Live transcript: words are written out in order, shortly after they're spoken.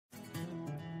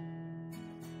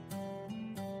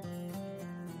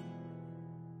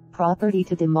Property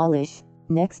to demolish,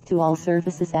 next to all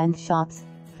services and shops,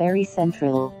 very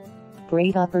central.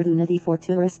 Great opportunity for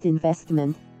tourist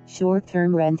investment,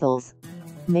 short-term rentals.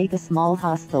 Make a small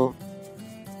hostel,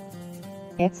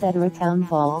 etc. Town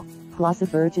Hall, Plaza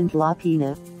Virgen La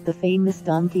Peña, the famous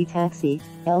donkey taxi,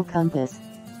 El Compass.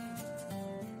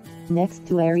 Next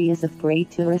to areas of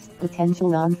great tourist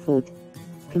potential on foot.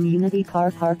 Community car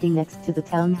parking next to the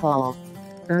town hall.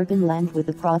 Urban land with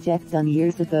a project done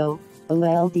years ago,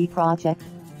 OLD project,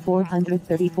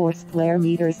 434 square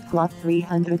meters plot,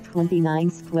 329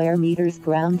 square meters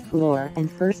ground floor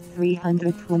and first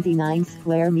 329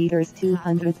 square meters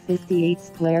 258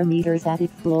 square meters added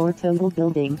floor, total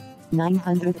building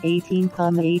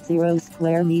 918,80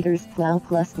 square meters plow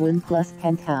plus 1 plus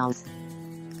penthouse.